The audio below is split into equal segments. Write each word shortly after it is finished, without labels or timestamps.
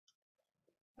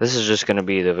This is just going to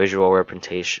be the visual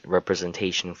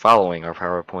representation following our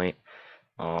PowerPoint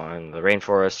on the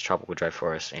rainforest, tropical dry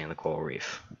forest, and the coral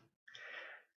reef.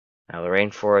 Now the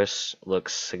rainforest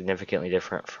looks significantly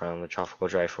different from the tropical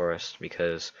dry forest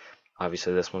because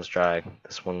obviously this one's dry,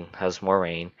 this one has more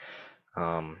rain.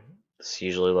 It's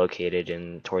usually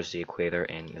located towards the equator,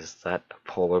 and is that a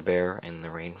polar bear in the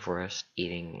rainforest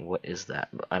eating, what is that?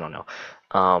 I don't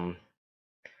know.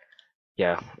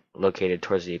 Yeah, located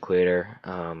towards the equator,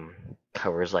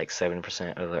 covers like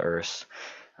 7% of the Earth's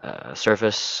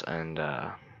surface, and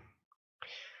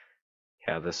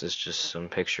yeah, this is just some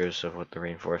pictures of what the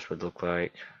rainforest would look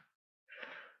like.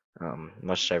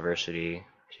 Much diversity,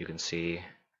 as you can see,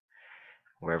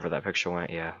 wherever that picture went.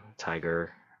 Yeah,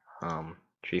 tiger,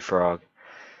 tree frog.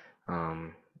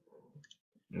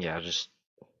 Yeah, just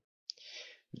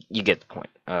you get the point.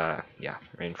 Yeah,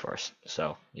 rainforest.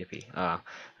 So, yippee.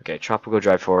 Okay, tropical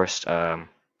dry forest.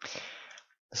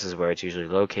 This is where it's usually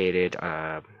located.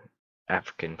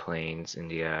 African plains,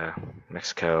 India,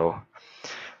 Mexico,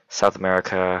 South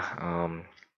America.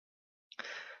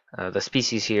 The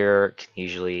species here can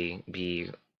usually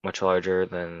be much larger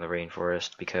than the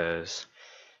rainforest because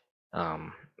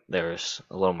there's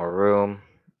a little more room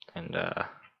and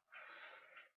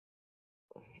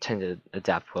tend to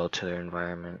adapt well to their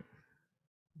environment,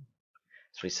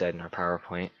 as we said in our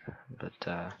PowerPoint. But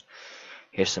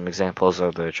here's some examples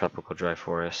of the tropical dry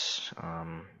forest.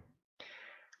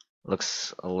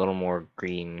 Looks a little more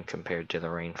green compared to the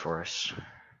rainforest.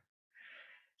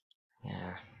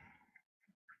 Yeah.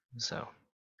 So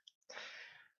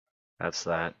that's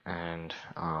that, and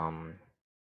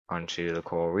onto the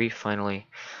coral reef finally.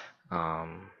 I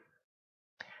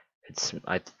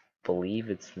believe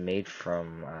it's made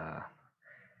from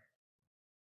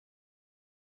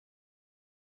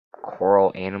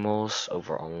coral animals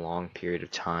over a long period of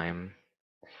time.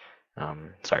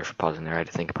 Sorry for pausing there. I had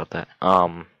to think about that.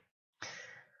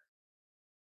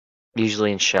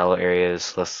 Usually in shallow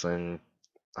areas, less than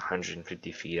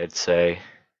 150 feet, I'd say.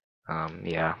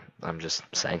 Yeah, I'm just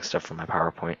saying stuff from my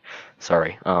PowerPoint.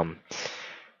 Sorry.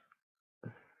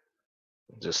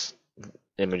 Just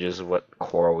images of what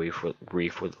coral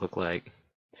reef would look like.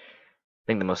 I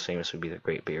think the most famous would be the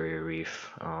Great Barrier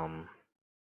Reef.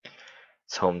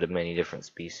 It's home to many different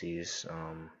species.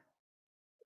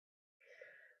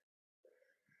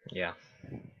 Yeah,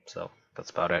 so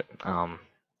that's about it.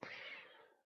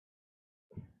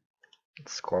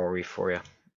 It's coral reef for you.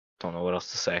 Don't know what else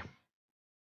to say.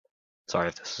 Sorry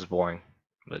if this is boring,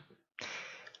 but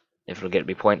if it'll get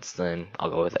me points, then I'll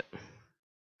go with it.